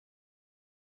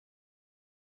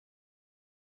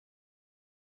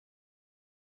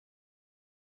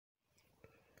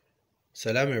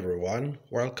Salam everyone,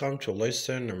 welcome to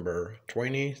lesson number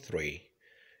 23.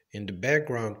 In the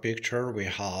background picture we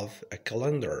have a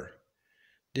calendar.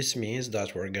 This means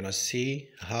that we're gonna see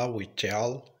how we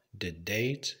tell the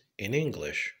date in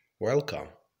English. Welcome.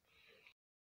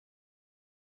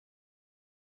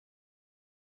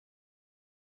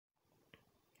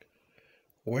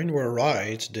 When we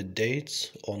write the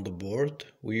dates on the board,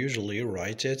 we usually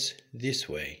write it this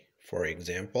way. For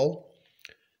example,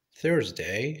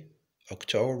 Thursday,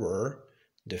 October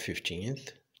the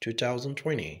 15th,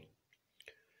 2020.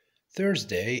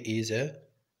 Thursday is a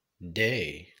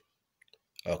day.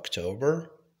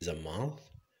 October is a month.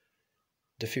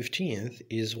 The 15th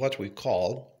is what we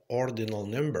call ordinal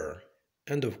number.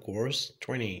 And of course,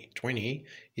 2020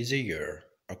 is a year,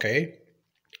 okay?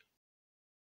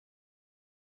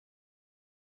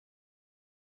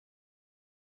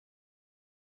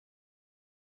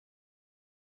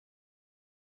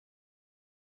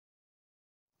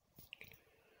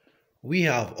 We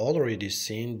have already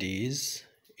seen these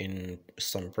in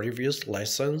some previous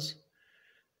lessons.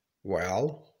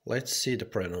 Well, let's see the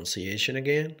pronunciation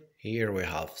again. Here we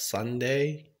have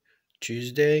Sunday,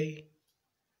 Tuesday,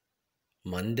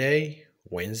 Monday,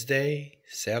 Wednesday,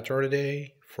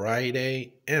 Saturday,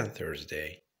 Friday, and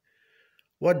Thursday.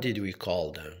 What did we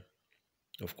call them?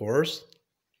 Of course,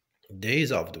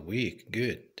 days of the week.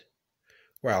 Good.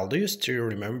 Well, do you still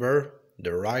remember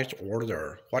the right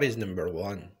order? What is number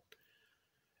 1?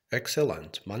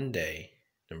 Excellent. Monday.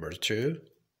 Number 2.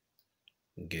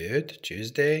 Good.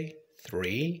 Tuesday.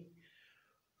 3.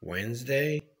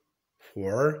 Wednesday.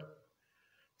 4.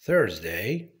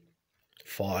 Thursday.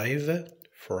 5.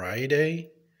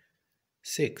 Friday.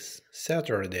 6.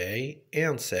 Saturday.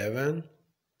 And 7.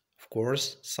 Of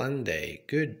course, Sunday.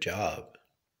 Good job.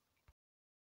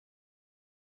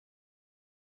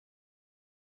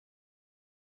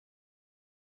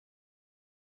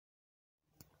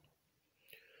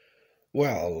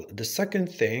 Well, the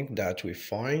second thing that we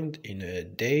find in a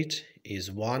date is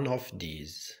one of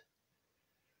these.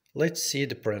 Let's see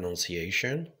the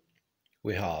pronunciation.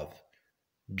 We have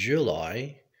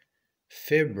July,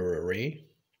 February,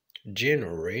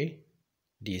 January,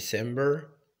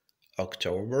 December,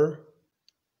 October,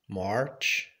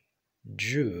 March,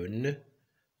 June,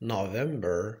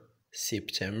 November,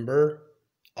 September,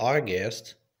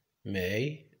 August,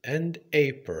 May, and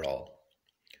April.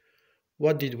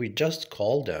 What did we just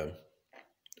call them?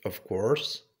 Of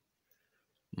course,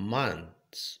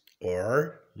 months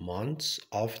or months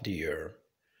of the year.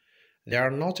 They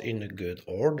are not in a good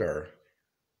order.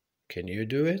 Can you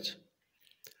do it?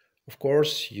 Of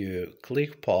course, you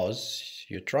click pause,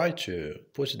 you try to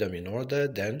put them in order,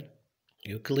 then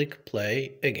you click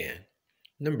play again.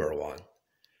 Number 1.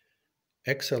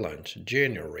 Excellent.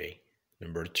 January.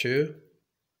 Number 2.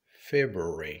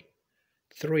 February.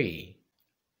 3.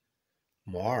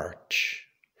 March.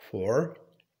 4.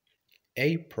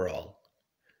 April.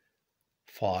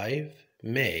 5.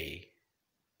 May.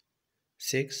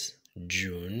 6.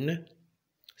 June.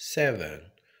 7.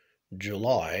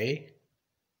 July.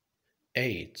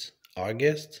 8.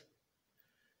 August.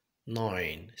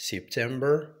 9.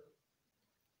 September.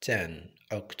 10.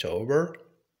 October.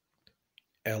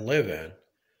 11.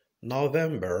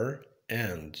 November.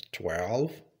 And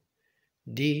 12.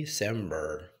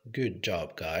 December. Good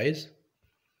job, guys.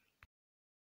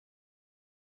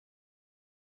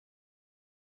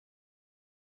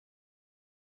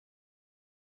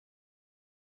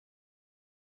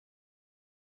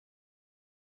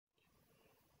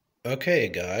 Okay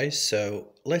guys,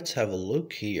 so let's have a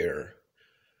look here.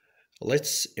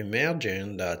 Let's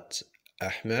imagine that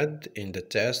Ahmed in the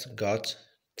test got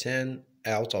 10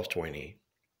 out of 20.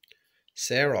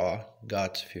 Sarah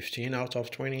got 15 out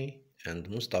of 20 and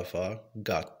Mustafa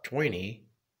got 20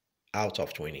 out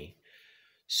of 20.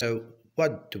 So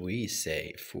what do we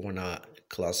say if we wanna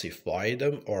classify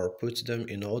them or put them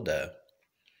in order?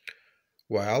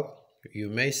 Well, you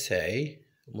may say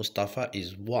Mustafa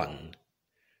is 1.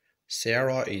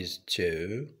 Sarah is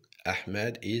 2,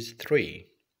 Ahmed is 3.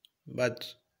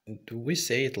 But do we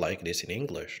say it like this in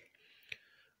English?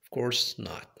 Of course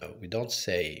not. No, we don't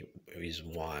say is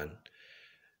 1,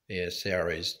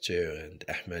 Sarah is 2, and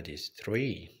Ahmed is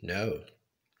 3. No.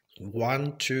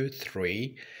 1, 2,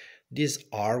 3. These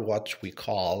are what we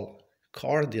call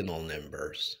cardinal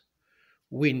numbers.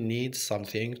 We need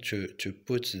something to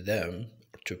put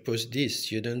these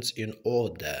students in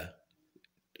order.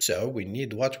 So we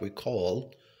need what we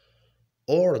call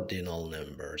ordinal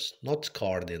numbers, not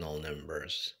cardinal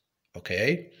numbers.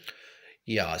 Okay?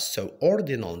 Yeah, so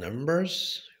ordinal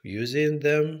numbers, using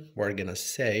them, we're gonna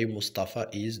say Mustafa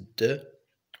is the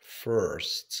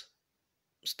first.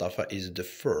 Mustafa is the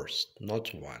first,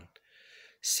 not one.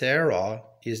 Sarah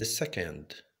is the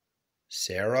second.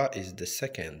 Sarah is the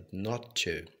second, not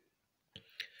two.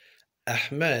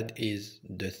 Ahmed is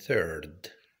the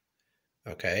third.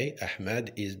 Okay,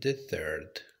 Ahmed is the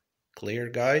third. Clear,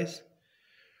 guys?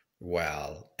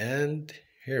 Well, and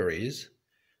here is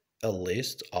a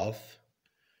list of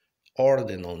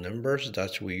ordinal numbers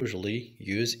that we usually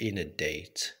use in a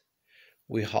date.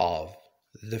 We have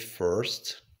the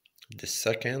first, the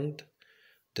second,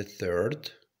 the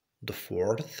third, the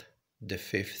fourth, the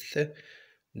fifth,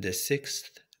 the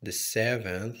sixth, the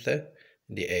seventh,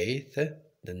 the eighth,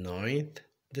 the ninth,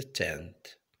 the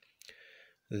 10th,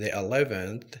 the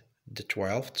 11th, the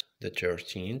 12th, the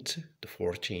 13th, the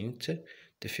 14th,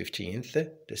 the 15th,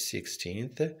 the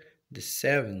 16th, the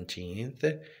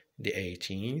 17th, the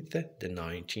 18th, the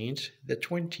 19th, the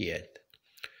 20th,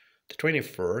 the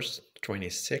 21st, the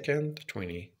 22nd, the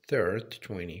 23rd, the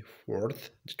 24th,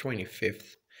 the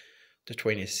 25th, the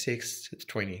 26th, the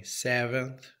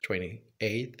 27th,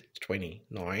 28th,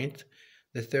 29th,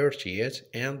 the 30th,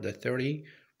 and the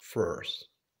 31st.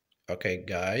 Okay,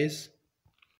 guys?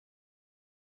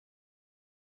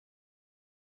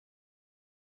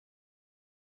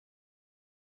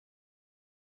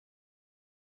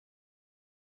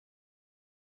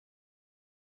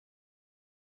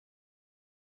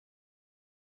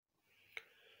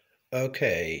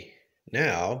 Okay,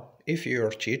 now if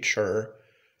your teacher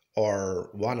or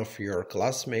one of your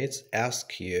classmates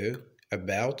asks you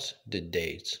about the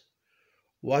date,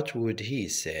 what would he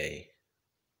say?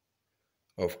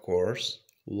 Of course,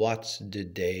 what's the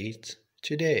date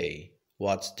today?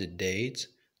 What's the date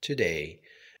today?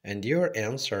 And your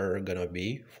answer gonna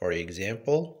be, for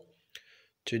example,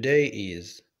 today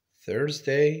is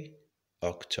Thursday,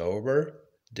 October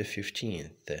the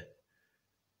 15th.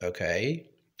 Okay?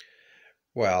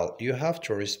 Well, you have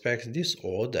to respect this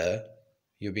order.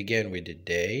 You begin with the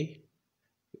day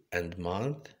and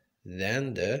month,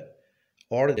 then the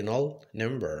ordinal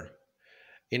number.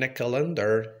 In a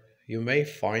calendar, you may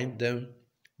find them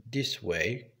this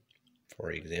way,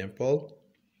 for example,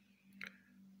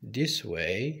 this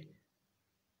way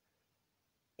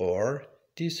or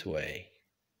this way.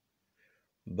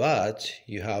 But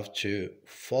you have to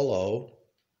follow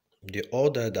the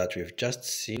order that we've just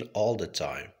seen all the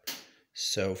time.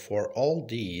 So for all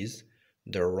these,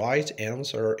 the right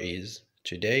answer is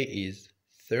today is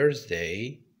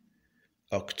Thursday,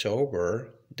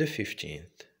 October the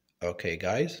 15th. Okay,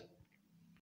 guys?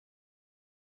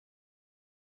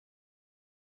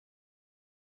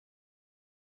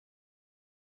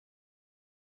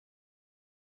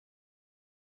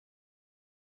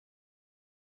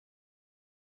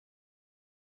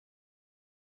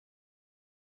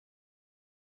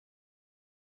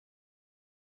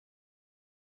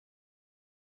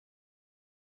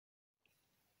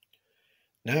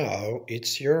 Now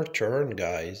it's your turn,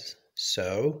 guys.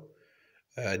 So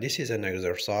this is an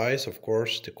exercise. Of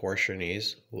course, the question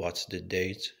is, what's the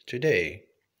date today?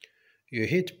 You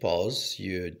hit pause,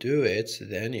 you do it,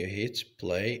 then you hit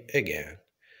play again.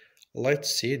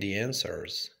 Let's see the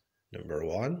answers. Number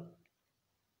one,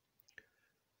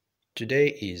 today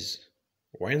is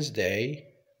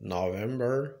Wednesday,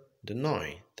 November the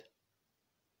 9th.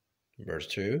 Number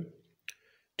two,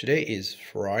 today is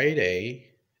Friday,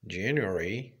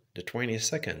 January the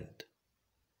 22nd.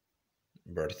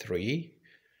 Number three,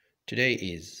 today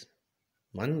is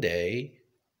Monday,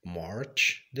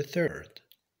 March the 3rd.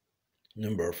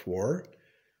 Number four,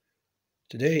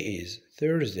 today is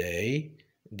Thursday,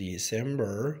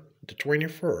 December the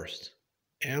 21st.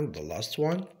 And the last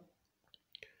one,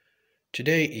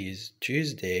 today is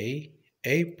Tuesday,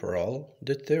 April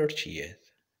the 30th.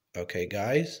 Okay,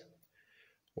 guys?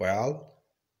 Well,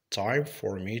 time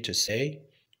for me to say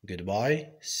goodbye.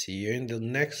 See you in the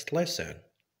next lesson.